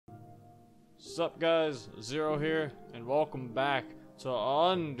What's up, guys? Zero here, and welcome back to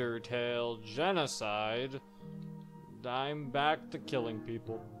Undertale Genocide. I'm back to killing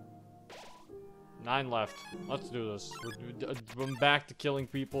people. 9 left. Let's do this. I'm back to killing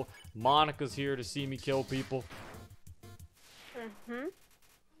people. Monica's here to see me kill people.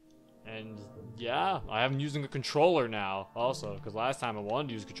 And yeah, I am using a controller now, also, because last time I wanted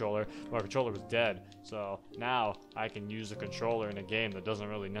to use a controller, my controller was dead. So now I can use a controller in a game that doesn't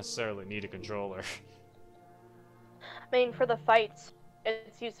really necessarily need a controller. I mean, for the fights,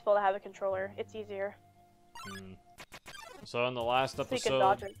 it's useful to have a controller. It's easier. So in the last episode, so you can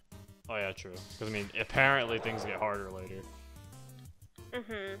dodge it. Oh yeah, true. Because I mean, apparently things get harder later.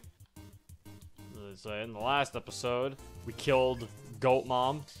 So in the last episode, we killed Goat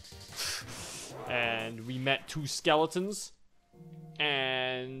Mom. And we met 2 skeletons.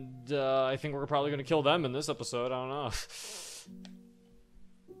 And I think we're probably gonna kill them in this episode, I don't know.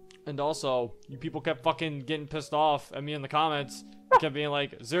 And also, you people kept fucking getting pissed off at me in the comments. You kept being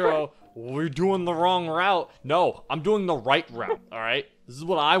like, Zero, we're doing the wrong route. No, I'm doing the right route, alright? This is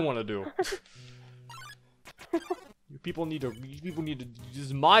what I want to do. You people need to, this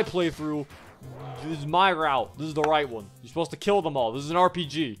is my playthrough. This is my route. This is the right one. You're supposed to kill them all. This is an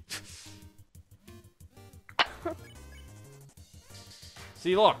RPG.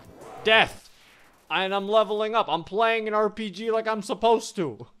 See, look. Death. And I'm leveling up. I'm playing an RPG like I'm supposed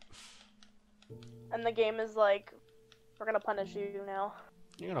to. And the game is like, we're gonna punish you now.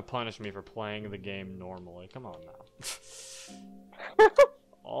 You're gonna punish me for playing the game normally. Come on now.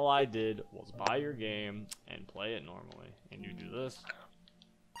 All I did was buy your game and play it normally. And you do this.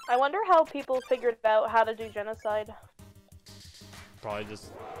 I wonder how people figured out how to do genocide. Probably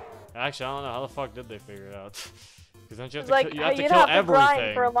just... Actually, I don't know. How the fuck did they figure it out? Because don't you have to, like, you have to you'd kill have to everything.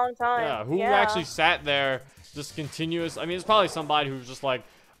 grind for a long time. Yeah, who actually sat there just continuous... I mean, it's probably somebody who's just like,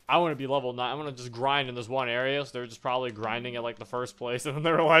 I want to be level 9. I want to just grind in this one area. So they're just probably grinding at like the first place. And then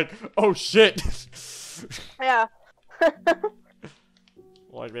they were like, oh shit. Yeah.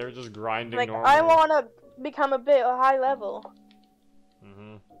 Like they were just grinding like, normally. I want to become a bit high level.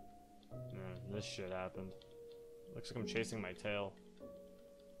 Yeah, this shit happened. Looks like I'm chasing my tail.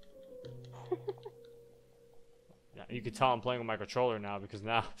 Yeah, you can tell I'm playing with my controller now because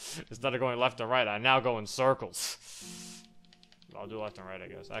now, instead of going left and right, I now go in circles. I'll do left and right, I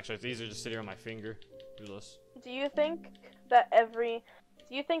guess. Actually, it's easier to sit here on my finger. Do this. Do you think that every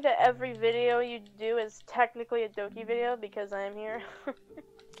video you do is technically a Doki video because I am here?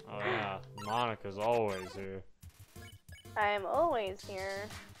 Oh yeah, Monica's always here. I am always here.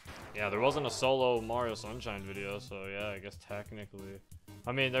 Yeah, there wasn't a solo Mario Sunshine video, so yeah, I guess technically.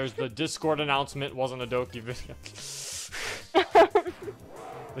 I mean, there's the Discord announcement wasn't a Doki video.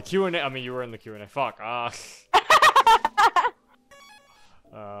 The Q&A, I mean, you were in the Q&A. Fuck, I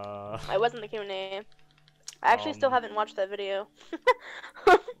wasn't the Q&A. I actually still haven't watched that video.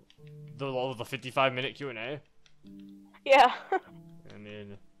 the 55-minute Q&A? Yeah. I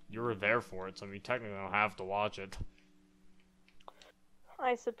mean, you were there for it, so you technically don't have to watch it.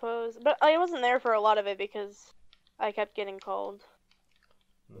 I suppose. But I wasn't there for a lot of it because I kept getting called.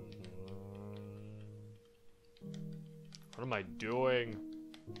 What am I doing?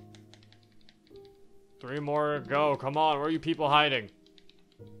 3 more to go. Come on, where are you people hiding?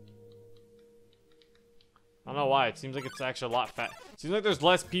 I don't know why. It seems like it's actually a lot seems like there's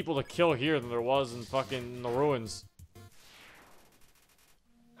less people to kill here than there was in fucking the ruins.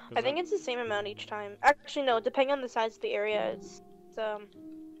 I think it's the same amount each time. Actually, no. Depending on the size of the area,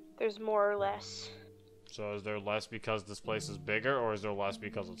 there's more or less. So is there less because this place is bigger, or is there less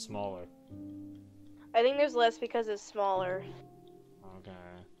because it's smaller? I think there's less because it's smaller. Okay.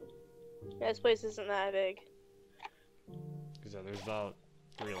 This place isn't that big. Because yeah, there's about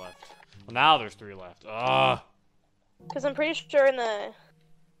 3 left. Well, now there's 3 left. Because I'm pretty sure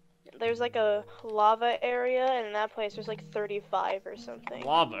there's like a lava area, and in that place there's like 35 or something.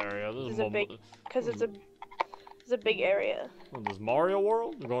 Lava area? This is a big, because it's a big area. What, this Mario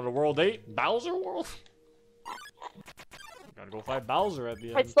World? We're going to World 8? Bowser World? Gotta go fight Bowser at the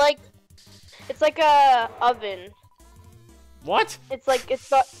end. It's like a oven. What? There's like a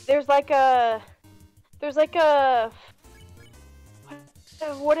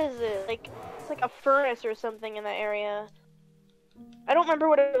what is it? Like, it's like a furnace or something in that area. I don't remember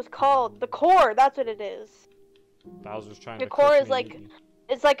what it was called. The core, that's what it is. Bowser's trying the to core cook is me. like,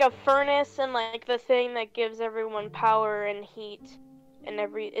 it's like a furnace and like the thing that gives everyone power and heat and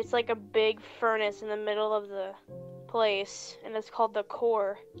it's like a big furnace in the middle of the place, and it's called the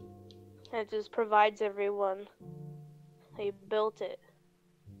core. And it just provides everyone. They built it.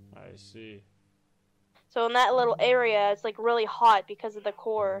 I see. So in that little area, it's like really hot because of the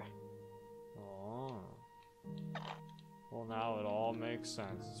core. Well, now it all makes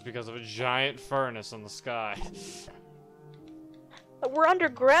sense. It's because of a giant furnace in the sky. We're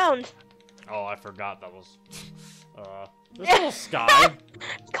underground. Oh, I forgot that was... there's no sky.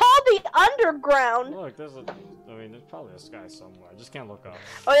 It's called the underground. Look, there's probably a sky somewhere. I just can't look up.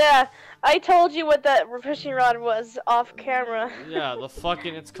 Oh yeah, I told you what that fishing rod was off camera. Yeah,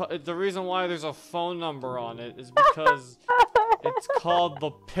 the reason why there's a phone number on it is because it's called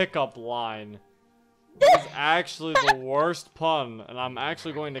the pickup line. It's actually the worst pun, and I'm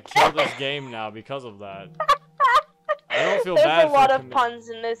actually going to kill this game now because of that. I don't feel bad for There's a lot of puns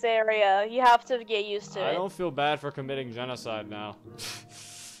in this area. You have to get used to it. I don't feel bad for committing genocide now.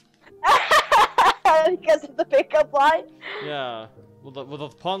 Because of the pickup line? Yeah. With a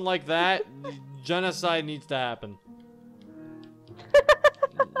pun like that, genocide needs to happen.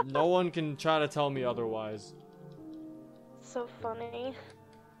 No one can try to tell me otherwise. So funny.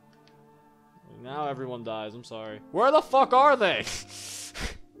 Now everyone dies, I'm sorry. Where the fuck are they?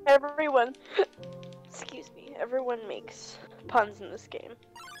 Everyone. Excuse me. Everyone makes puns in this game.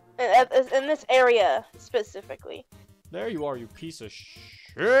 In this area, specifically. There you are, you piece of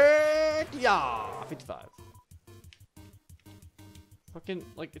shit! Yeah! 55. Fucking,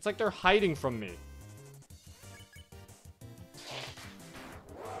 like, it's like they're hiding from me.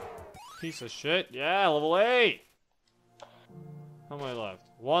 Piece of shit. Yeah, level 8! How many left?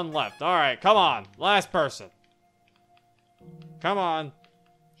 1 left. Alright, come on. Last person. Come on.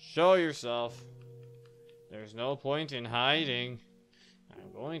 Show yourself. There's no point in hiding.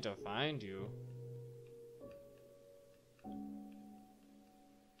 I'm going to find you. I'm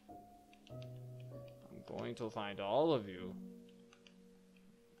going to find all of you.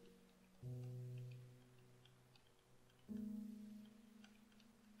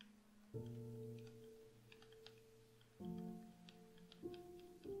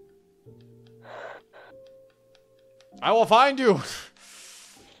 I will find you!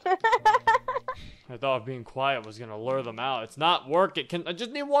 I thought being quiet was gonna lure them out. It's not working. I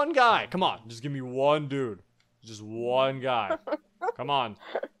just need one guy. Come on, just give me one dude. Just one guy. Come on.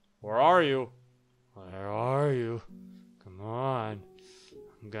 Where are you? Where are you? Come on.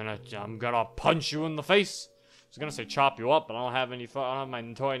 I'm gonna punch you in the face. I was gonna say chop you up, but I don't have any. I don't have my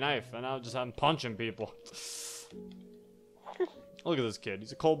toy knife, and I'm punching people. Look at this kid.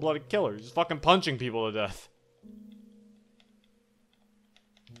 He's a cold-blooded killer. He's just fucking punching people to death.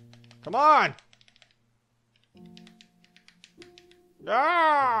 Come on!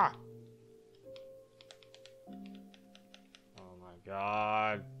 Ah! Oh my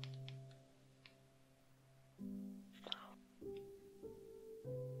god.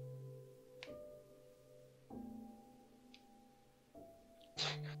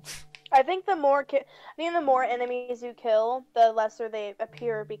 I think the more enemies you kill, the lesser they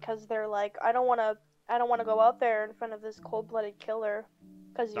appear because they're like, I don't want to go out there in front of this cold-blooded killer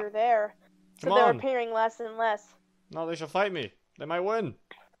because you're there. So Come they're on. appearing less and less. No, they should fight me. They might win.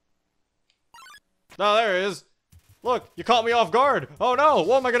 No, there it is. Look, you caught me off guard. Oh no,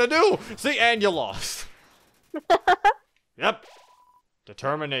 what am I gonna do? See, and you lost. Yep.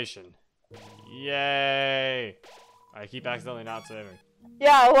 Determination. Yay. I keep accidentally not saving.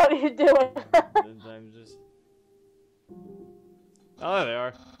 Yeah, what are you doing? I'm just... Oh, there they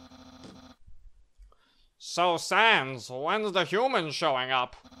are. So, Sans, when's the humans showing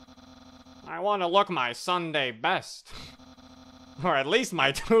up? I want to look my Sunday best. Or at least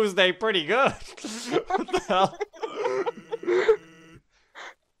my Tuesday pretty good. What the hell?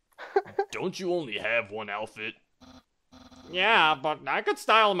 Don't you only have one outfit? Yeah, but I could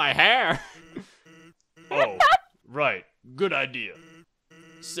style my hair. Oh, right. Good idea.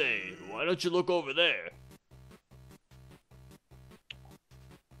 Say, why don't you look over there?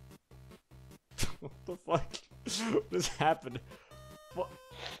 What the fuck? What just happened? What?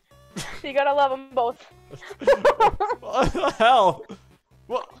 You gotta love them both. What the hell?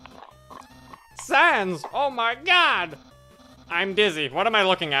 What? Sans! Oh my god! I'm dizzy. What am I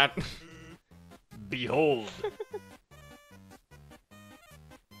looking at? Behold.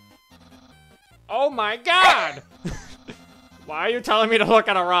 Oh my god! Why are you telling me to look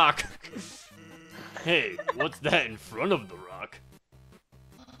at a rock? Hey, what's that in front of the rock?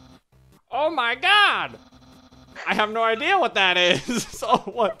 Oh my god! I have no idea what that is. So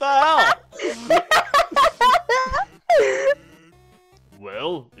what the hell?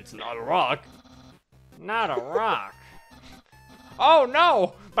 Well, it's not a rock. Not a rock. Oh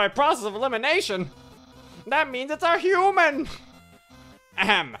no! By process of elimination, that means it's a human!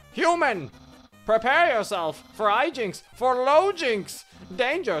 Ahem, human! Prepare yourself for hijinks, for lowjinks,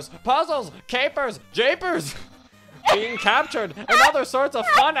 dangers, puzzles, capers, japers, being captured, and other sorts of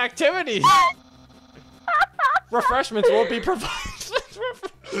fun activities. Refreshments will be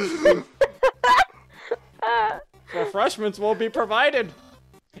provided. Refreshments will be provided.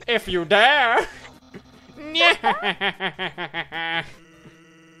 If you dare.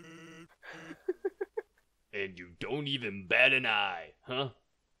 And you don't even bat an eye, huh?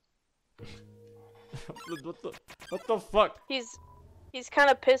 What the fuck? He's kind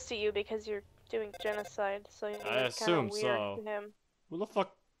of pissed at you because you're doing genocide, so you're I assume weird so. to him. Who the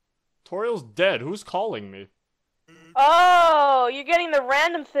fuck? Toriel's dead. Who's calling me? Oh, you're getting the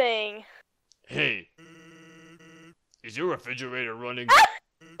random thing. Hey, is your refrigerator running?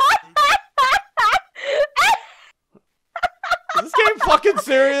 Is this game fucking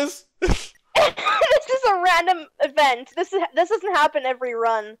serious? This is a random event. This doesn't happen every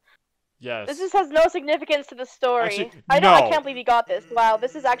run. Yes. This just has no significance to the story. Actually, I no. can't believe you got this. Wow,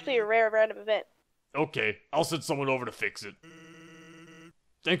 this is actually a rare random event. Okay, I'll send someone over to fix it.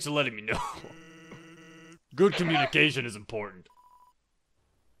 Thanks for letting me know. Good communication is important.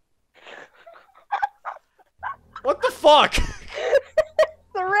 What the fuck?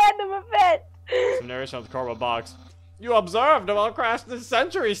 It's a random event. Some narration on the cardboard box. You observed while crashed the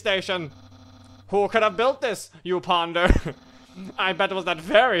Century Station. Who could have built this, you ponder? I bet it was that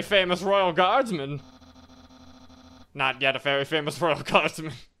very famous Royal Guardsman. Not yet a very famous Royal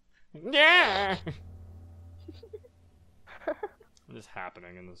Guardsman. Yeah! What is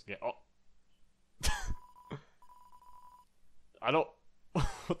happening in this game? Oh. I don't...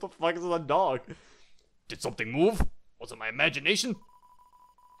 What the fuck is a dog? Did something move? Was it my imagination?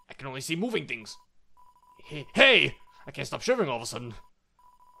 I can only see moving things. Hey! I can't stop shivering all of a sudden.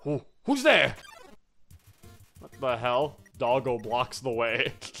 Who's there? What the hell? Doggo blocks the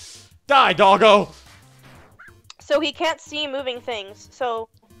way. Die, Doggo! So he can't see moving things, so...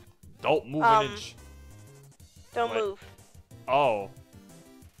 Don't move an inch. Don't Wait. move. Oh.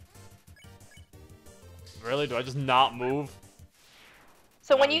 Really? Do I just not move?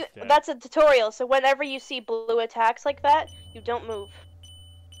 So No, when he's you... dead. That's a tutorial, so whenever you see blue attacks like that, you don't move.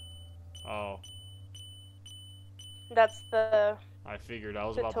 Oh. That's the... I figured. I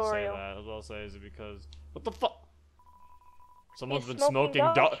was about to say Tutorial. that. I was about to say, is it because... What the fuck? Someone's He's been smoking smoking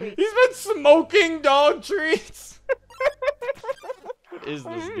dog... dog treats. He's been smoking dog treats! What is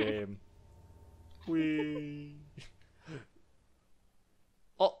this game? Wee.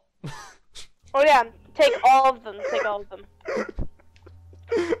 Oh. Oh yeah, take all of them. Take all of them. I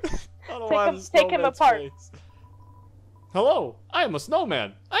don't know why the take him snowman's apart. face. Hello, I am a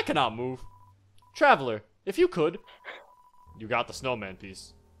snowman. I cannot move. Traveler, if you could. You got the snowman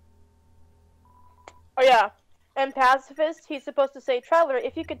piece. Oh yeah. And pacifist, he's supposed to say, Traveler,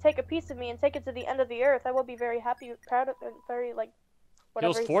 if you could take a piece of me and take it to the end of the earth, I will be very happy, proud of, and very, like, whatever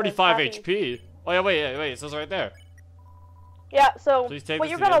Heals he says, 45 happy. HP. Oh yeah, wait, it says right there. Yeah, so Please take what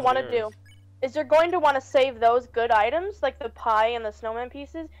this you're to the gonna end of want the to do earth. is you're going to want to save those good items, like the pie and the snowman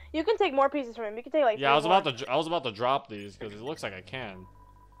pieces. You can take more pieces from him. You can take like Yeah, I was 3 more. about to drop these because it looks like I can.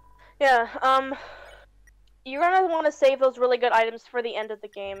 Yeah, you're gonna want to save those really good items for the end of the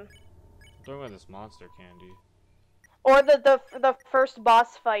game, I'm doing with this monster candy. or the first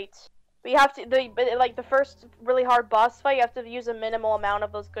boss fight. But you have to the first really hard boss fight. You have to use a minimal amount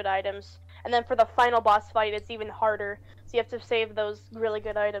of those good items, and then for the final boss fight, it's even harder. So you have to save those really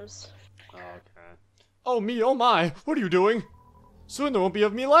good items. Okay. Oh me, oh my, what are you doing? Soon there won't be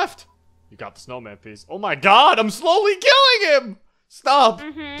of me left. You got the snowman piece. Oh my god, I'm slowly killing him! Stop,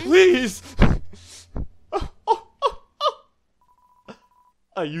 please!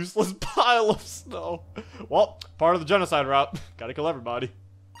 A useless pile of snow. Well, part of the genocide route. Gotta kill everybody.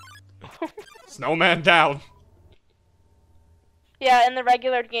 Snowman down. Yeah, in the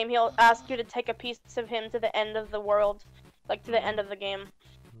regular game, he'll ask you to take a piece of him to the end of the world, like to the end of the game.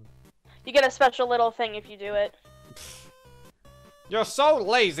 You get a special little thing if you do it. You're so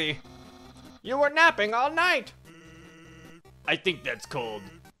lazy. You were napping all night. I think that's called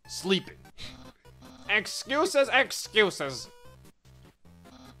sleeping. Excuses, excuses.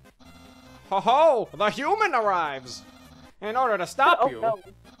 Ho ho! The human arrives! In order to stop Oh, you. no.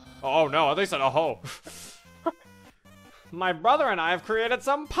 Oh no, they said a ho. My brother and I have created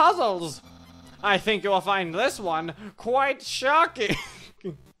some puzzles. I think you'll find this one quite shocking.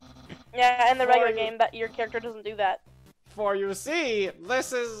 Yeah, in the regular you- game, that your character doesn't do that. For you see,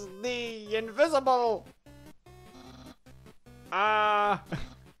 this is the invisible... You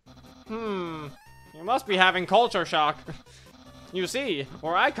must be having culture shock. You see,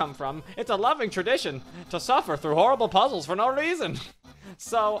 where I come from, it's a loving tradition to suffer through horrible puzzles for no reason.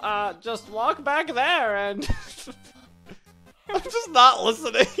 So, just walk back there and... I'm just not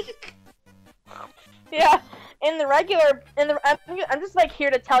listening. Yeah, in the regular, I'm just like here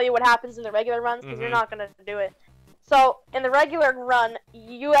to tell you what happens in the regular runs because you're not gonna do it. So in the regular run,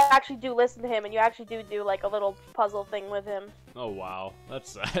 you actually do listen to him and you actually do like a little puzzle thing with him. Oh wow,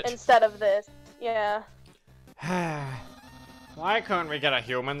 that's sad. Instead of this, yeah. Why couldn't we get a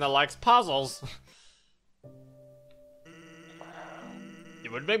human that likes puzzles?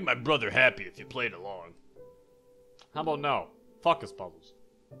 It would make my brother happy if you played along. How about no? Fuck his puzzles.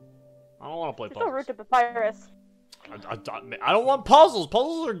 I don't want to play You're puzzles. so rude to Papyrus. I don't want puzzles.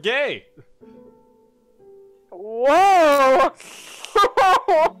 Puzzles are gay. Whoa!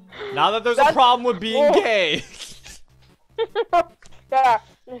 Now that there's a problem with being gay. Yeah,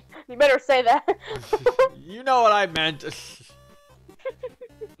 you better say that. You know what I meant.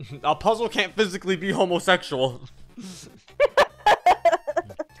 A puzzle can't physically be homosexual.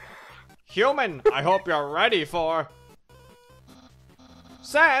 Human, I hope you're ready for...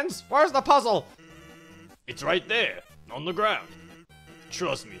 Sans, where's the puzzle? It's right there, on the ground.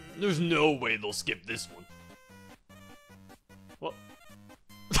 Trust me, there's no way they'll skip this one. What?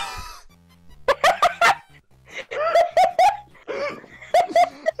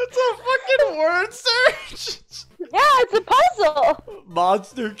 It's a fucking word search! Yeah, it's a puzzle!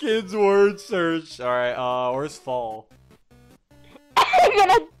 Monster Kids word search. Alright, where's fall? Are you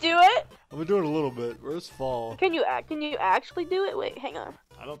gonna do it? I'm gonna do it a little bit. Where's fall? Can you actually do it? Wait, hang on.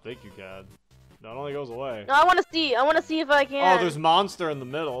 I don't think you can. That only goes away. No, I wanna see if I can. Oh, there's monster in the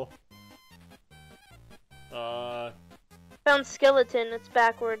middle. Found skeleton, it's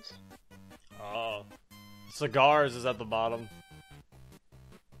backwards. Oh. Cigars is at the bottom.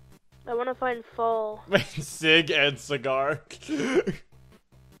 I wanna find fall. Wait, Sig and cigar.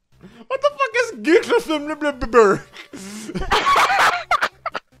 What the fuck is Giggler?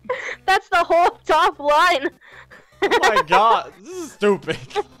 That's the whole top line. Oh my god, this is stupid.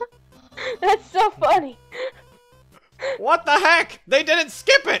 That's so funny. What the heck? They didn't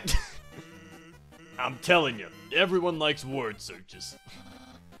skip it! I'm telling you, everyone likes word searches.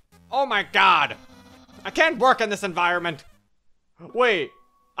 Oh my god! I can't work in this environment! Wait,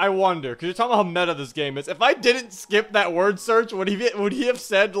 I wonder, cause you're talking about how meta this game is. If I didn't skip that word search, would he have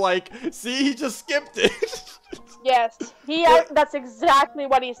said like, see, he just skipped it? Yes, that's exactly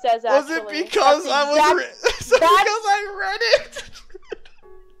what he says actually. Was it because because I read it?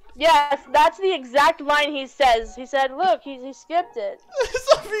 Yes, that's the exact line he says. He said, look, he skipped it.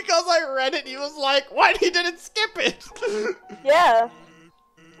 So because I read it, he was like, why he didn't skip it? Yeah.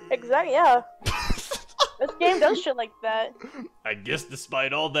 Exactly, yeah. This game does shit like that. I guess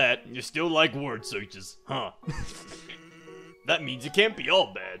despite all that, you still like word searches, huh? That means you can't be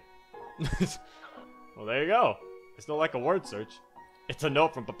all bad. Well, there you go. I still like a word search. It's a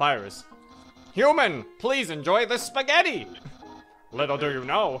note from Papyrus. Human, please enjoy this spaghetti! Little do you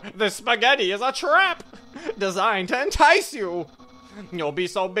know, this spaghetti is a trap! Designed to entice you! You'll be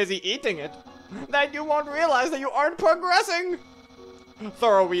so busy eating it that you won't realize that you aren't progressing!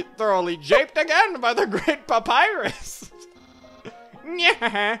 Thoroughly japed again by the great Papyrus!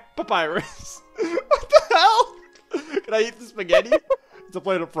 Yeah, Papyrus. What the hell? Can I eat the spaghetti? It's a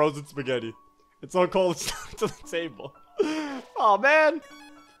plate of frozen spaghetti. It's so cold it's stuck to the table. Oh man,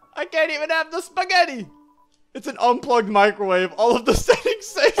 I can't even have the spaghetti! It's an unplugged microwave. All of the settings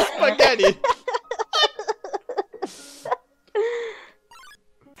say spaghetti.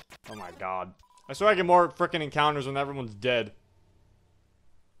 Oh my god. I swear I get more frickin' encounters when everyone's dead.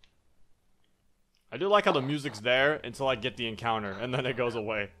 I do like how the music's there until I get the encounter, and then it goes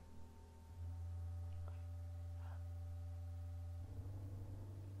away.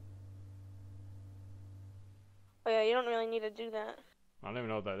 Oh yeah, you don't really need to do that. I don't even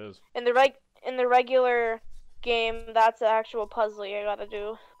know what that is. In the regular game, that's the actual puzzle you gotta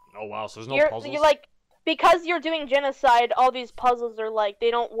do. Oh wow, so there's no puzzles? You're like, because you're doing genocide, all these puzzles are like, they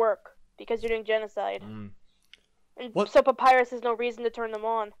don't work because you're doing genocide. And What? so Papyrus has no reason to turn them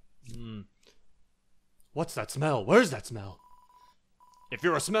on. What's that smell? Where's that smell? If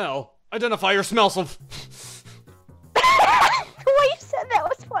you're a smell, identify your smell so... The way you said that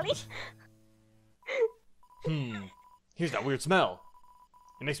was funny. Here's that weird smell.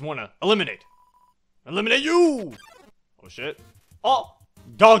 It makes me wanna eliminate. Eliminate you! Oh shit. Oh!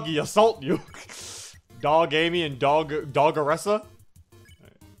 Doggy assault you. Dog Amy and Dog-aressa?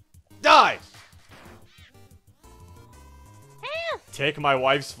 Die! Take my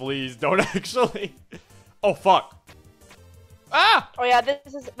wife's fleas, don't actually. Oh fuck. Ah! Oh yeah,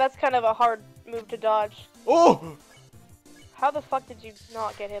 that's kind of a hard move to dodge. Oh! How the fuck did you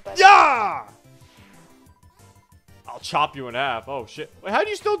not get hit by that? Yeah! I'll chop you in half. Oh shit. Wait, how do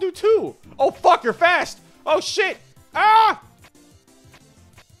you still do two? Oh fuck, you're fast! Oh shit! Ah!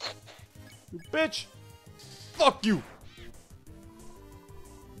 You bitch! Fuck you!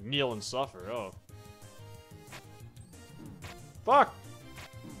 Kneel and suffer, oh. Fuck!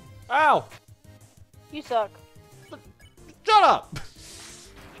 Ow! You suck. Shut up!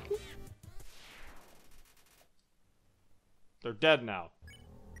 They're dead now.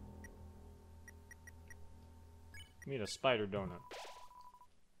 Need a spider donut.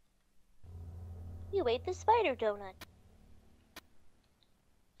 You ate the spider donut.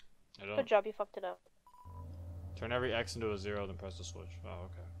 I don't. Good job, you fucked it up. Turn every X into a 0, then press the switch. Oh,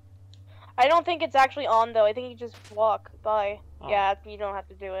 okay. I don't think it's actually on though. I think you just walk by. Oh. Yeah, you don't have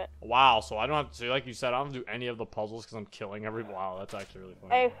to do it. Wow, so I don't have to, so like you said, I don't have to do any of the puzzles because I'm killing every. Wow, that's actually really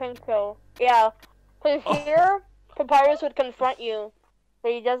funny. I think so. Yeah. Cause Oh. here, Papyrus would confront you,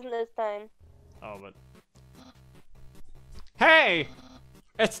 but he doesn't this time. Oh, but. Hey!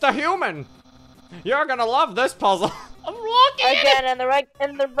 It's the human! You're gonna love this puzzle! I'm walking Again,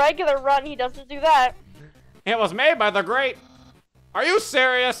 in the regular run, he doesn't do that. It was made by the great. Are you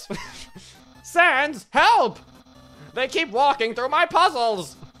serious? Sans, help! They keep walking through my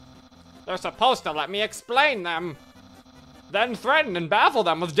puzzles! They're supposed to let me explain them. Then threaten and baffle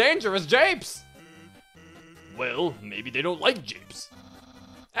them with dangerous japes. Well, maybe they don't like japes.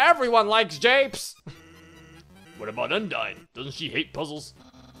 Everyone likes japes! What about Undyne? Doesn't she hate puzzles?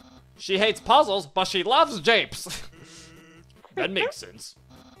 She hates puzzles, but she loves japes. That makes sense.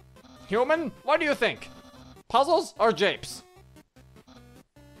 Human, what do you think? Puzzles or japes?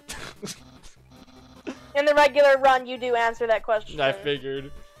 In the regular run, you do answer that question. I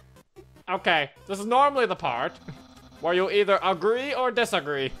figured. Okay, this is normally the part where you either agree or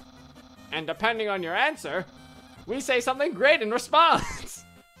disagree. And depending on your answer, we say something great in response.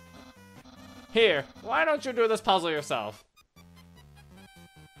 Here, why don't you do this puzzle yourself?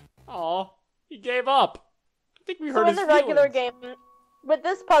 Aw, he gave up. I think we heard his in the regular feelings. game, with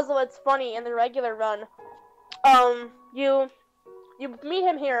this puzzle, it's funny. In the regular run, you meet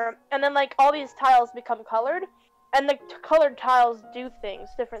him here, and then like all these tiles become colored, and the colored tiles do things,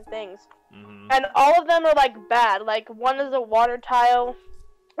 different things, and all of them are like bad. Like one is a water tile,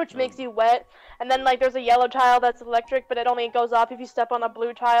 which makes you wet, and then like there's a yellow tile that's electric, but it only goes off if you step on a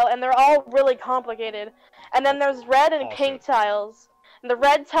blue tile, and they're all really complicated. And then there's red and pink tiles. And the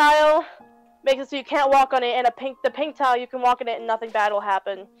red tile makes it so you can't walk on it, and the pink tile you can walk on it and nothing bad will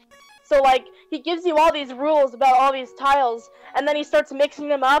happen. So like he gives you all these rules about all these tiles, and then he starts mixing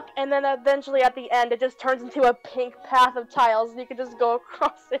them up, and then eventually at the end it just turns into a pink path of tiles, and you can just go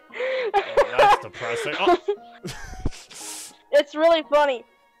across it. Oh, that's depressing. Oh. It's really funny.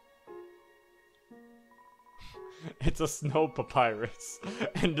 It's a snow papyrus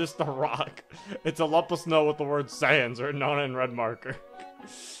and just a rock. It's a lump of snow with the word Sans written on it in red marker.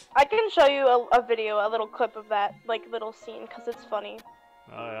 I can show you a video, a little clip of that, like, little scene, because it's funny.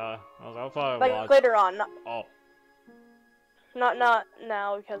 Oh, yeah. I'll probably Like, watch. later on. Not, Not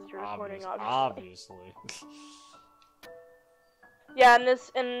now, because you're recording, obviously. Yeah, in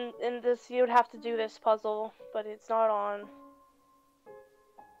this, you would have to do this puzzle, but it's not on.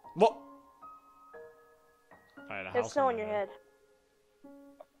 What? There's snow on your head.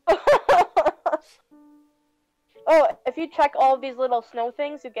 Oh, if you check all of these little snow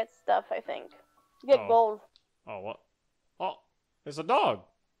things, you get stuff, I think. You get gold. Oh, what? Oh, it's a dog.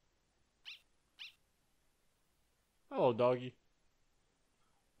 Hello, doggy.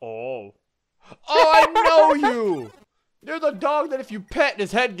 Oh. Oh, I know you! You're the dog that if you pet,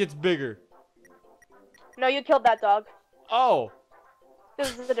 his head gets bigger. No, you killed that dog. Oh.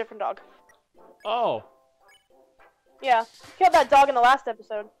 This is a different dog. Oh. Yeah, killed that dog in the last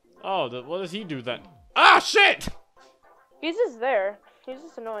episode. Oh, what does he do then? Ah, shit! He's just there. He's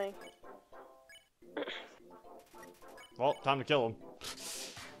just annoying. Well, time to kill him.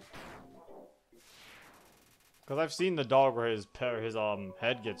 Because I've seen the dog where his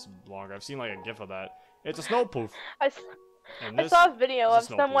head gets longer. I've seen like a gif of that. It's a snow poof. I saw a video of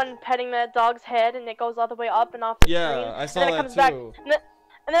someone petting that dog's head, and it goes all the way up and off the screen. Yeah, I saw that too.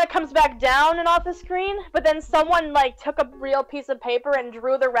 And then it comes back down and off the screen, but then someone like took a real piece of paper and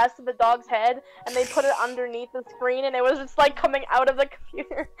drew the rest of the dog's head, and they put it underneath the screen, and it was just like coming out of the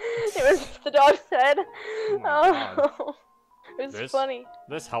computer. It was the dog's head. Oh, it was funny.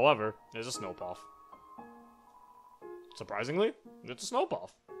 This, however, is a snowpuff. Surprisingly, it's a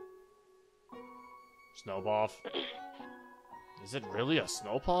snowpuff. Snowpuff. Is it really a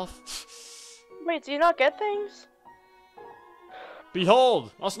snowpuff? Wait, do you not get things?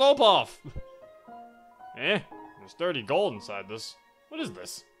 Behold, a snowpuff! There's 30 gold inside this. What is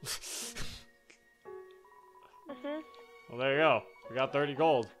this? Well, there you go. We got 30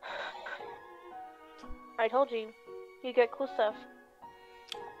 gold. I told you. You get cool stuff.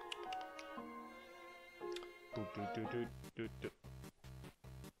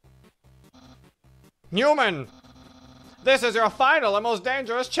 Human! This is your final and most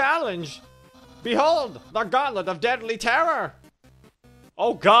dangerous challenge! Behold, the Gauntlet of Deadly Terror!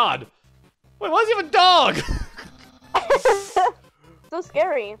 Oh god! Wait, why is he have a dog? So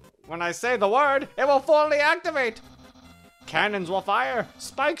scary. When I say the word, it will fully activate! Cannons will fire,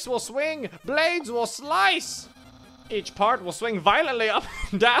 spikes will swing, blades will slice! Each part will swing violently up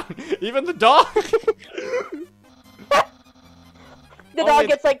and down, even the dog! The dog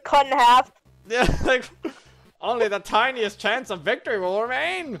gets like cut in half. Yeah, like, only the tiniest chance of victory will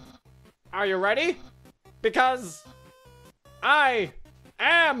remain! Are you ready? Because I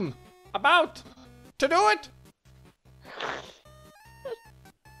am about to do it!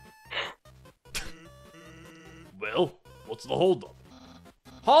 Well, what's the holdup?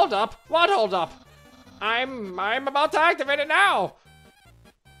 Hold up? What hold up? I'm about to activate it now!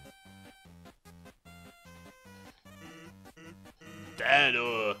 That,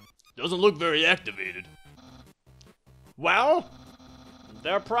 doesn't look very activated. Well,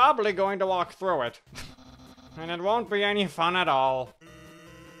 they're probably going to walk through it. And it won't be any fun at all.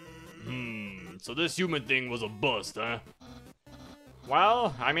 So this human thing was a bust, huh?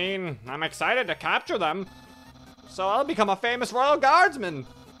 Well, I mean, I'm excited to capture them. So I'll become a famous royal guardsman.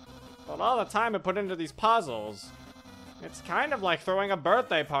 But all the time I put into these puzzles, it's kind of like throwing a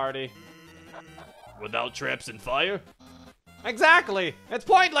birthday party. Without traps and fire? Exactly! It's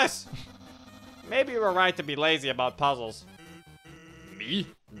pointless! Maybe you were right to be lazy about puzzles. Me?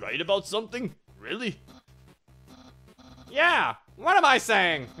 Right about something? Really? Yeah! What am I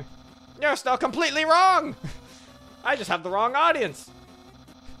saying? You're still completely wrong! I just have the wrong audience.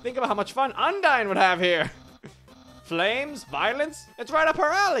 Think about how much fun Undyne would have here. Flames, violence, it's right up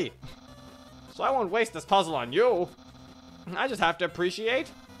her alley. So I won't waste this puzzle on you. I just have to appreciate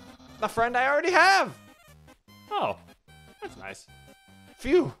the friend I already have. Oh, that's nice.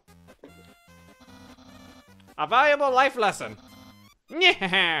 Phew. A valuable life lesson.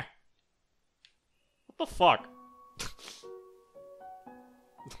 Yeah. What the fuck?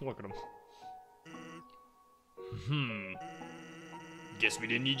 Look at him. Guess we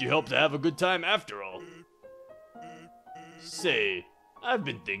didn't need your help to have a good time after all. Say, I've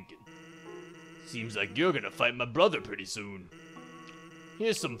been thinking. Seems like you're gonna fight my brother pretty soon.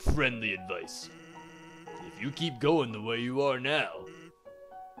 Here's some friendly advice. If you keep going the way you are now,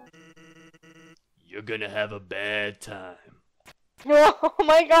 you're gonna have a bad time. Oh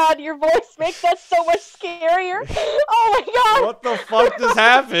my god, your voice makes that so much scarier. Oh my god. What the fuck just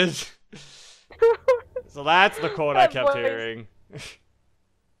happened? So that's the quote I That kept voice. hearing.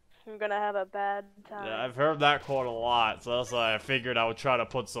 I'm gonna have a bad time. Yeah, I've heard that quote a lot, so that's why I figured I would try to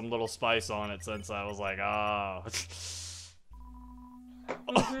put some little spice on it since I was like, oh.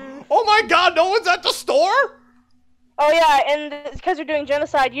 Oh my god, no one's at the store? Oh yeah, and it's because you're doing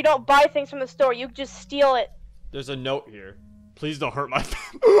genocide. You don't buy things from the store. You just steal it. There's a note here. Please don't hurt my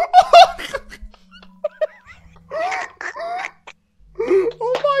family.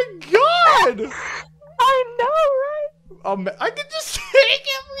 Oh my god! I know, right? I could just take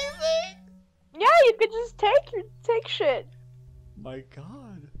everything! Yeah, you could just take shit. My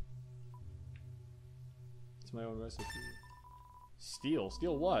god. It's my own recipe. Steal?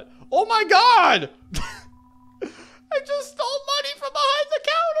 Steal what? Oh my god! I just stole money from behind the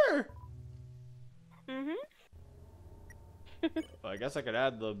counter! Well, I guess I could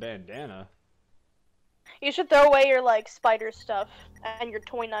add the bandana. You should throw away your, like, spider stuff and your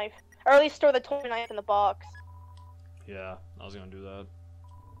toy knife. Or at least store the toy knife in the box. Yeah, I was gonna do that.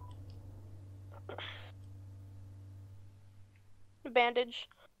 Bandage.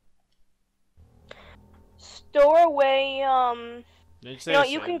 Store away, Did you know,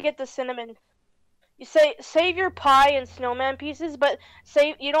 you can get the cinnamon. You save your pie and snowman pieces, but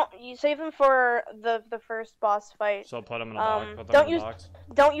you save them for the first boss fight. So put them in a box. Put them in a box.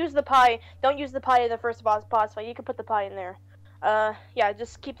 Don't use the pie. Don't use the pie in the first boss fight. You can put the pie in there. Yeah,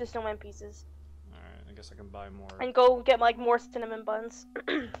 just keep the snowman pieces. Alright, I guess I can buy more. And go get like more cinnamon buns.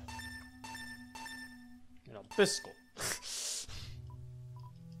 You know, biscuit.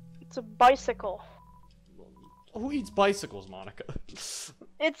 It's a bicycle. Who eats bicycles, Monica?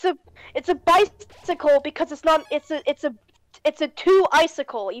 It's a bicycle because it's a two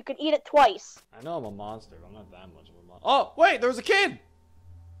icicle. You can eat it twice. I know I'm a monster, but I'm not that much of a monster. Oh, wait, there was a kid!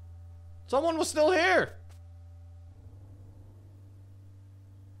 Someone was still here!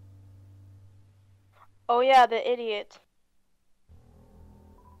 Oh yeah, the idiot.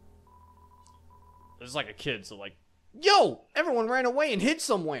 There's like a kid, so like, yo! Everyone ran away and hid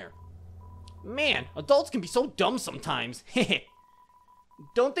somewhere! Man, adults can be so dumb sometimes.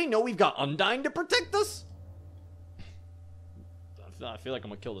 Don't they know we've got Undyne to protect us? I feel like I'm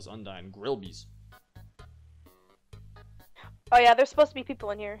gonna kill this undying Grillbees. Oh yeah, there's supposed to be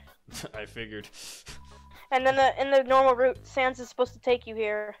people in here. I figured. And then in the normal route, Sans is supposed to take you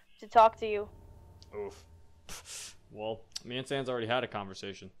here to talk to you. Oof. Well, me and Sans already had a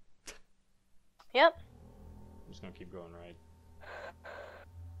conversation. Yep. I'm just gonna keep going right.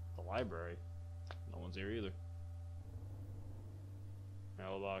 The library. No one's here either.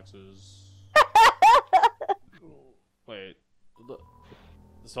 Mailboxes. Wait.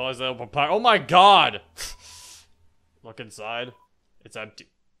 This always the papyrus. Oh my god! Look inside. It's empty.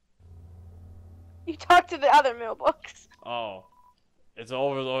 You talked to the other mailbox. Oh. It's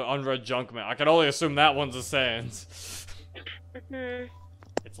over the unread junk mail. I can only assume that one's a Sans.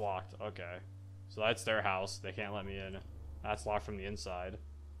 It's locked. Okay. So that's their house. They can't let me in. That's locked from the inside.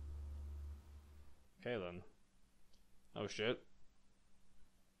 Okay then. Oh shit.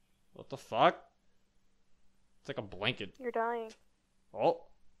 What the fuck? It's like a blanket. You're dying. Oh.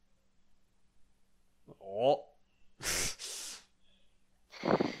 Oh.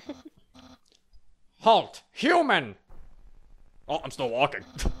 Halt! Human! Oh, I'm still walking.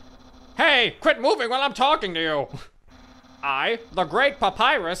 Hey, quit moving while I'm talking to you! I, the great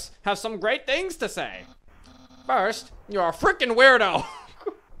Papyrus, have some great things to say. First, you're a freaking weirdo!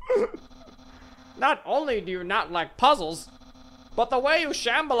 Not only do you not like puzzles, but the way you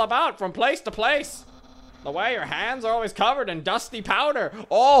shamble about from place to place. The way your hands are always covered in dusty powder.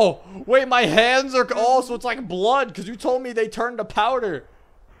 Oh, wait, my hands are... Oh, so it's like blood, because you told me they turned to powder.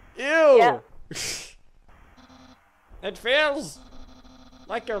 Ew! Yeah. It feels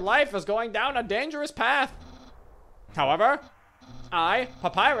like your life is going down a dangerous path. However, I,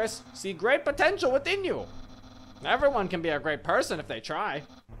 Papyrus, see great potential within you. Everyone can be a great person if they try.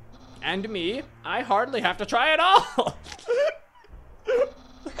 And me, I hardly have to try at all.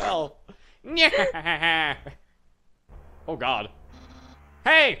 Well, oh god.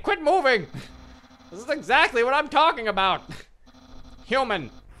 Hey, quit moving! This is exactly what I'm talking about.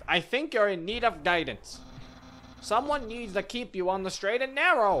 Human, I think you're in need of guidance. Someone needs to keep you on the straight and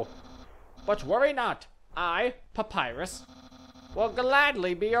narrow. But worry not. I, Papyrus, will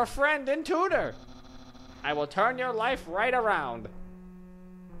gladly be your friend and tutor. I will turn your life right around.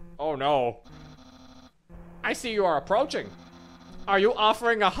 Oh no. I see you are approaching. Are you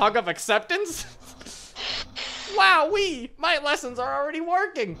offering a hug of acceptance? Wowee! My lessons are already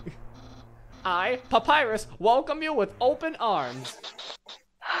working. I, Papyrus, welcome you with open arms.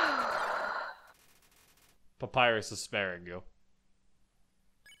 Papyrus is sparing you.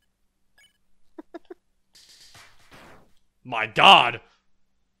 My god!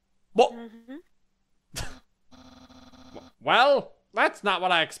 What? Well, that's not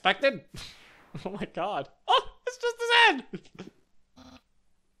what I expected. Oh my god. Oh, it's just his head!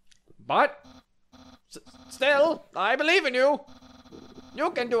 But, still, I believe in you.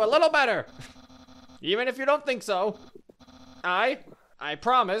 You can do a little better. Even if you don't think so. I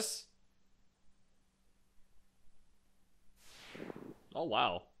promise. Oh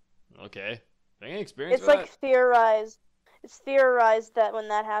wow. Okay. Any experience It's with like theorized. It's theorized that when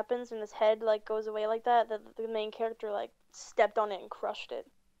that happens and his head like goes away like that, that the main character like stepped on it and crushed it.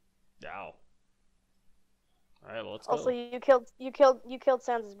 that? Ow. Alright, well let's Also, go. you killed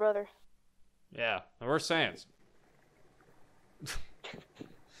Sans' brother. Yeah, and where's Sans?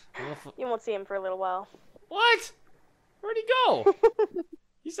 You won't see him for a little while. What? Where'd he go?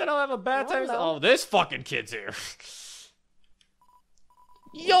 He said I'll have a bad I don't time. know. Oh, this fucking kid's here.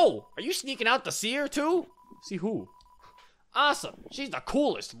 Yo, are you sneaking out to see her too? See who? Awesome. She's the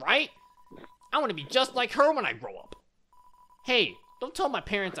coolest, right? I want to be just like her when I grow up. Hey, don't tell my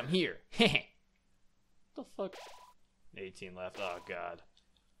parents I'm here. Heh. The fuck? 18 left. Oh god.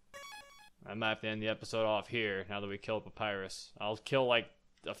 I might have to end the episode off here now that we killed Papyrus. I'll kill like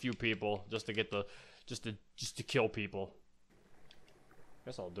a few people just to get the just to kill people.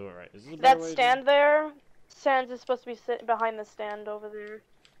 Guess I'll do it right. Is this a better That way to stand there, Sans is supposed to be sitting behind the stand over there,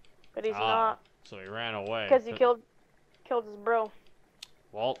 but he's not So he ran away. because he killed his bro.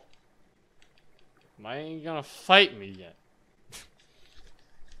 Well, why ain't you gonna fight me yet?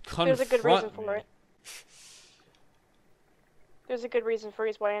 There's a good reason Confront for me. it. There's a good reason for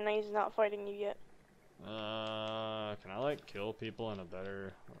why he's not fighting you yet. Can I like kill people in a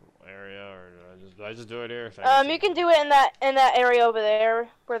better area, or do I just do it here? You can do it in that area over there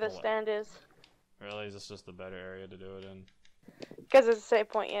where the What? stand is. Really, is this just the better area to do it in? Because it's a save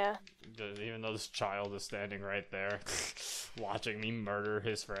point, yeah. Even though this child is standing right there, watching me murder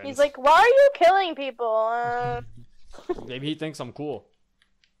his friends. He's like, why are you killing people? Maybe he thinks I'm cool.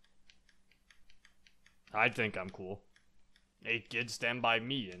 I think I'm cool. Hey kids, stand by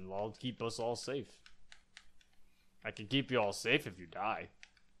me and I'll keep us all safe. I can keep you all safe if you die.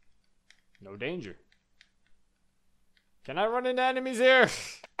 No danger. Can I run into enemies here?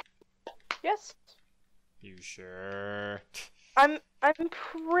 Yes. You sure? I'm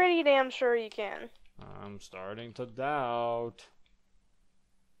pretty damn sure you can. I'm starting to doubt.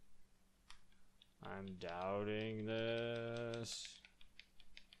 I'm doubting this.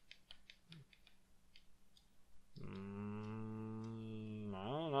 I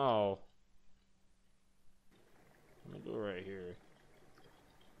don't know. I'm gonna do it right here.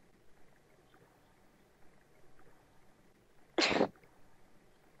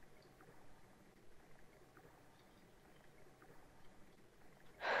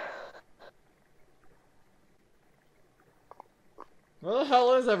 Where the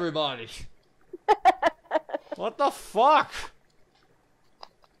hell is everybody? What the fuck?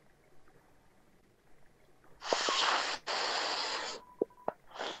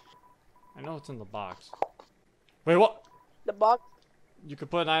 I know it's in the box. Wait, what? The box. You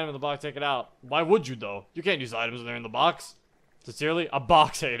could put an item in the box, take it out. Why would you, though? You can't use items when they're in the box. Sincerely? A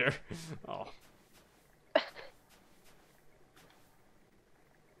box hater. Oh.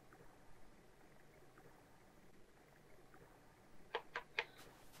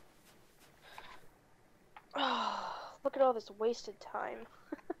 Look at all this wasted time.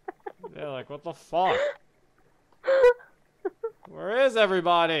 Yeah, like, what the fuck? Where is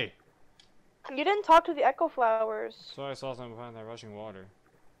everybody? You didn't talk to the echo flowers. So I saw something behind that rushing water.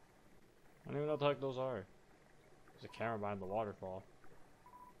 I don't even know what the heck those are. There's a camera behind the waterfall.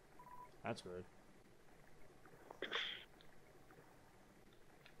 That's weird.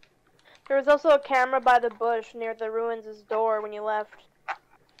 There was also a camera by the bush near the ruins' door when you left.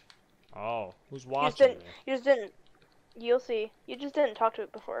 Oh, who's watching me? You just didn't. You'll see. You just didn't talk to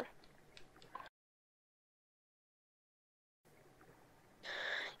it before.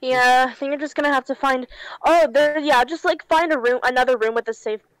 Yeah, I think you're just gonna have to find. Oh, there. Yeah, just like find a room, another room with a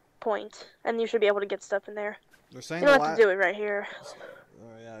save point, and you should be able to get stuff in there. They're saying You don't have to do it right here.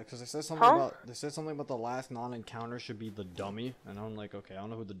 Oh yeah, because they said something about the last non-encounter should be the dummy, and I'm like, okay, I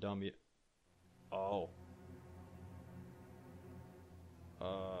don't know who the dummy. Oh.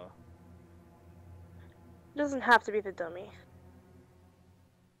 It doesn't have to be the dummy.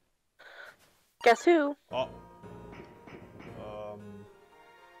 Guess who? Oh.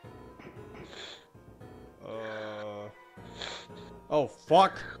 Oh,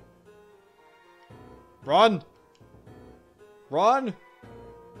 fuck! Run! Run!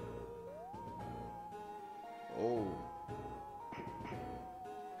 Oh.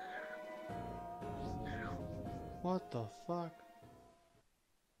 What the fuck?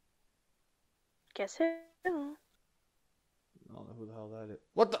 Guess who? I don't know who the hell that is.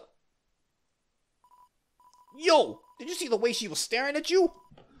 What the? Yo! Did you see the way she was staring at you?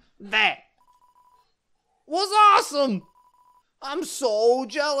 That was awesome! I'm so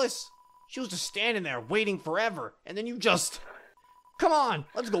jealous! She was just standing there waiting forever, and then you just... Come on,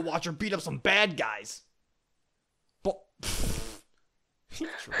 let's go watch her beat up some bad guys. But...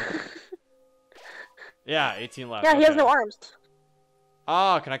 Yeah, 18 left. Yeah, he has no arms.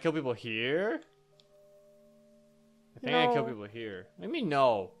 Ah, can I kill people here? I think I can kill No. people here. What do you mean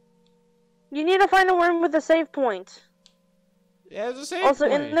no? You need to find a room with a save point. Yeah, there's a save Also,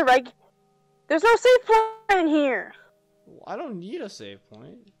 point. in the there's no save point in here. I don't need a save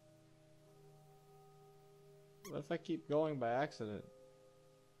point. What if I keep going by accident?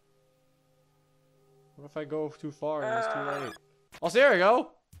 What if I go too far and it's too late? Oh, so there we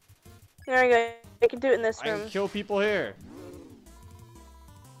go! There you go. You can do it in this I room. can kill people here.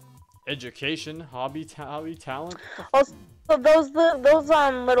 Education, hobby, talent. Also, those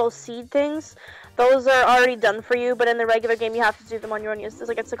little seed things, those are already done for you. But in the regular game, you have to do them on your own. It's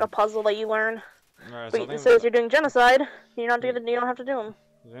like a puzzle that you learn. Alright, But since you're doing genocide, you don't have to do them.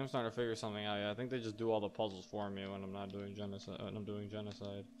 I'm starting to figure something out. Yeah, I think they just do all the puzzles for me when I'm not doing genocide. When I'm doing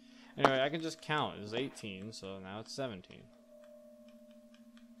genocide. Anyway, I can just count. It's 18, so now it's 17.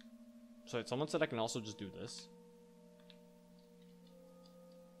 So someone said I can also just do this.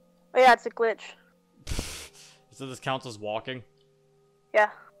 Oh yeah, it's a glitch. So this counts as walking? Yeah.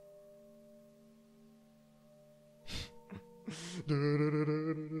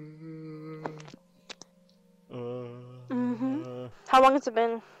 How long has it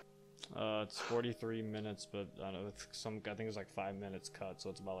been? It's 43 minutes, but I don't know. It's I think it's like 5 minutes cut, so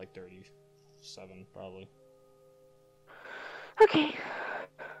it's about like 37 probably. Okay.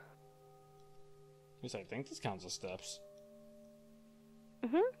 At least I think this counts as steps.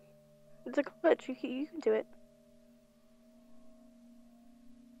 It's a glitch. You can do it.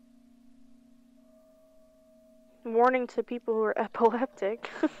 Warning to people who are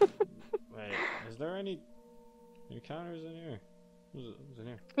epileptic. Wait, is there any? Encounters in here. What's in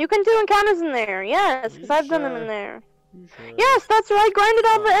here? You can do encounters in there, yes, because You I've done them sure? in there. You sure? Yes, that's right, grinded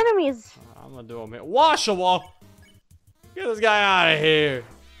all the enemies. I'm gonna do them here. Washawa! Get this guy out of here!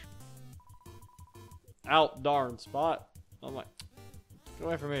 Out, darn spot. I'm like, get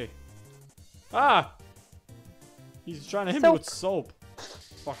away from me. Ah! He's trying to hit me with soap.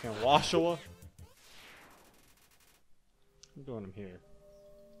 Fucking Washawa. I'm doing him here.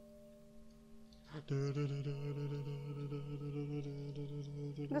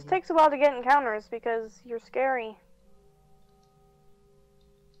 This takes a while to get encounters because you're scary.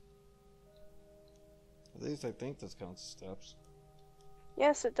 At least I think this counts as steps.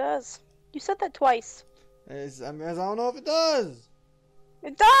 Yes, it does. You said that twice. I don't know if it does.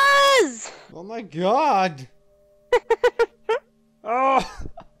 It does! Oh my god. Oh.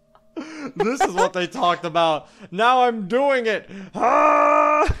 This is what they talked about. Now I'm doing it.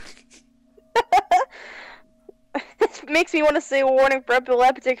 Ah! It makes me want to say a warning for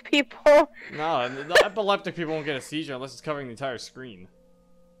epileptic people. No, the epileptic people won't get a seizure unless it's covering the entire screen.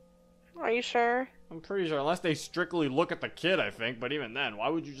 Are you sure? I'm pretty sure, unless they strictly look at the kid, I think. But even then, why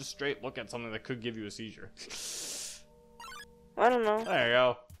would you just straight look at something that could give you a seizure? I don't know. There you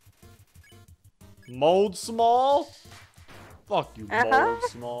go. Mold small? Fuck you, mold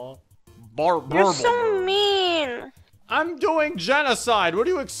small. You're so mean. I'm doing genocide. What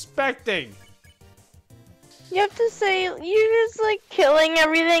are you expecting? You have to say, you're just like killing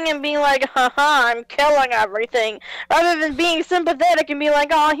everything and being like, haha, I'm killing everything. Rather than being sympathetic and be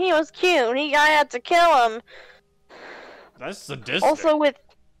like, oh, he was cute. I had to kill him. That's sadistic. Also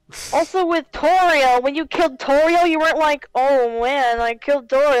with Toriel, when you killed Toriel, you weren't like, oh man, I killed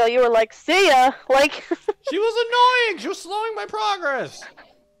Toriel. You were like, see ya. Like, she was annoying. She was slowing my progress.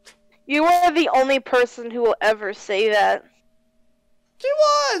 You are the only person who will ever say that. She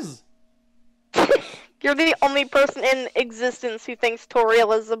was. You're the only person in existence who thinks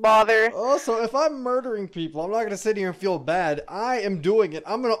Toriel is a bother. Also, if I'm murdering people, I'm not gonna sit here and feel bad. I am doing it.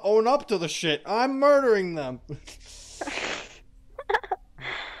 I'm gonna own up to the shit. I'm murdering them.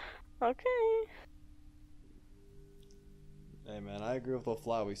 Okay. Hey man, I agree with what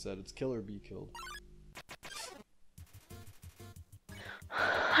Flowey said. It's kill or be killed.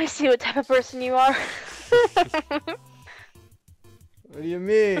 I see what type of person you are. What do you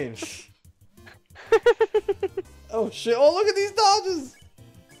mean? Oh shit, oh look at these dodges!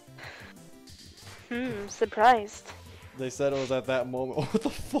 Surprised. They said it was at that moment. What the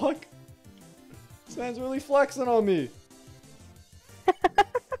fuck? This man's really flexing on me.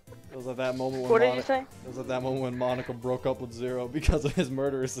 It was at that moment when What did you say? It was at that moment when Monica broke up with Zero because of his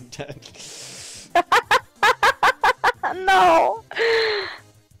murderous intent. No!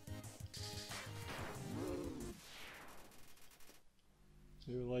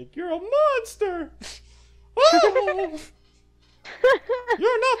 You're like, you're a monster! Oh!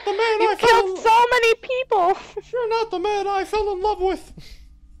 You're not the man You killed so many people! You're not the man I fell in love with!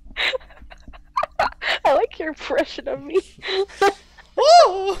 I like your impression of me.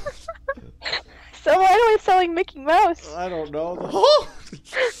 Oh! So why do I sound like Mickey Mouse? I don't know. Oh!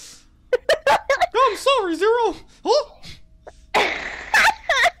 I'm sorry, Zero! Oh! I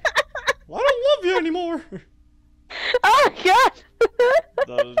don't love you anymore! Oh my god! I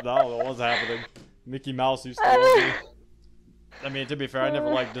don't know what's happening. Mickey Mouse used to love me. I mean, to be fair, I never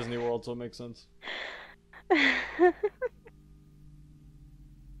liked Disney World, so it makes sense.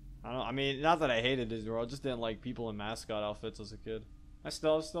 I mean, not that I hated Disney World, I just didn't like people in mascot outfits as a kid. I'm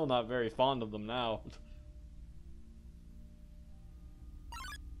still not very fond of them now.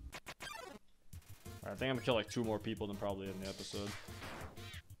 Alright, I think I'm gonna kill like 2 more people than probably in the episode.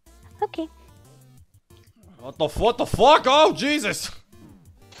 Okay. What the fuck? Oh, Jesus!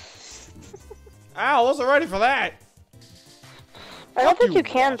 Ow, I wasn't ready for that! I don't think you, you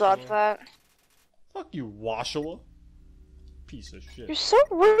can Washawa. dodge that. Fuck you, Washawa. Piece of shit. You're so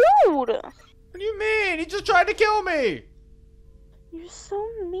rude! What do you mean? He just tried to kill me! You're so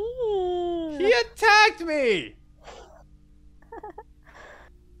mean! He attacked me!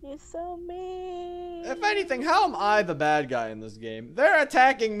 You're so mean! If anything, how am I the bad guy in this game? They're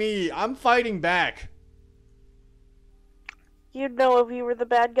attacking me! I'm fighting back! You'd know if you were the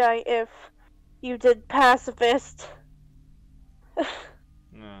bad guy if you did pacifist.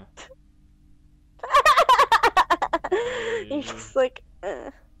 Nah. You're just like, No,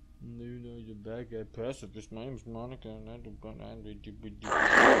 you're bad guy pacifist. My name's Monica and I don't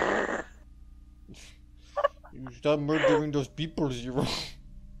You stop murdering those people, Zero.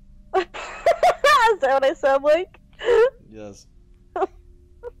 Is that what I sound like? Yes. So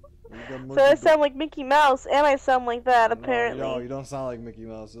I sound like Mickey Mouse, and I sound like that, apparently. No, you don't sound like Mickey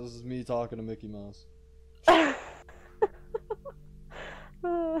Mouse. This is me talking to Mickey Mouse.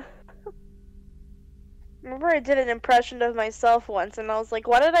 Remember I did an impression of myself once, and I was like,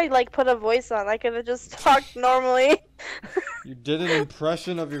 why did I, like, put a voice on? I could have just talked normally. You did an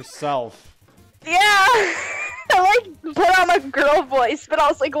impression of yourself. Yeah! I, like, put on a girl voice, but I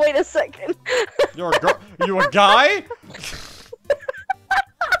was like, wait a second. You're a girl? You a guy?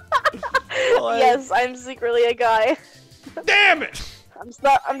 Like, yes, I'm secretly a guy. damn it!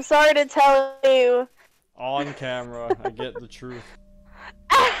 I'm sorry to tell you. On camera, I get the truth.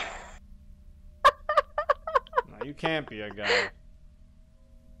 No, you can't be a guy.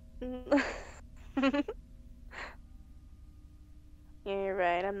 Yeah, you're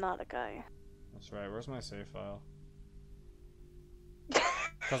right, I'm not a guy. That's right, where's my save file? You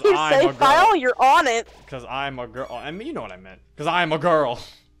I'm a say girl. file, you're on it. Because I'm a girl. I mean, you know what I meant. Because I'm a girl.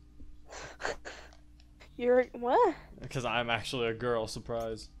 You're what? Because I'm actually a girl.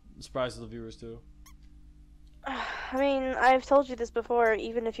 Surprise. Surprise to the viewers, too. I mean, I've told you this before,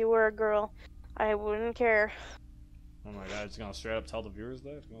 even if you were a girl, I wouldn't care. Oh my god, it's gonna straight up tell the viewers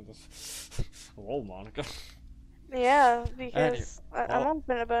that? Whoa, Monica. Yeah, because I'm well-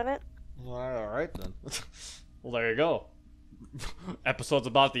 open about it. Alright then. Well, there you go. Episode's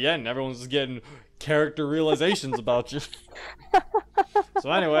about the end. Everyone's just getting character realizations about you.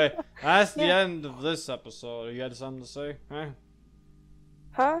 So anyway, that's the end of this episode. You got something to say? Huh?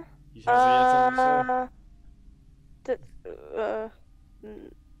 Huh? You had something to say?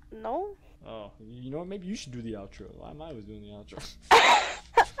 No? Oh, you know what? Maybe you should do the outro. I was doing the outro.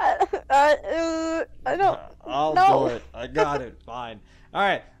 I don't. I'll No. do it. I got it. Fine.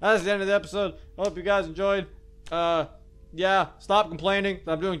 Alright, that's the end of the episode. I hope you guys enjoyed. Yeah, stop complaining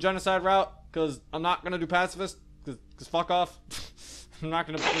that I'm doing genocide route, because I'm not gonna do pacifist, because fuck off. I'm not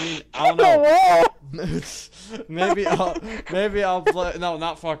gonna, I don't know. maybe I'll play, no,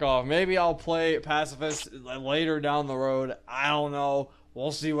 not fuck off. Maybe I'll play pacifist later down the road. I don't know.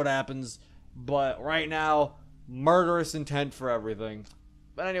 We'll see what happens. But right now, murderous intent for everything.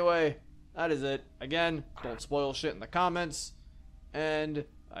 But anyway, that is it. Again, don't spoil shit in the comments. And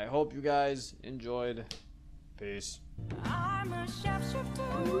I hope you guys enjoyed. Peace. I'm a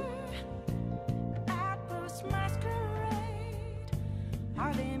sharpshooter.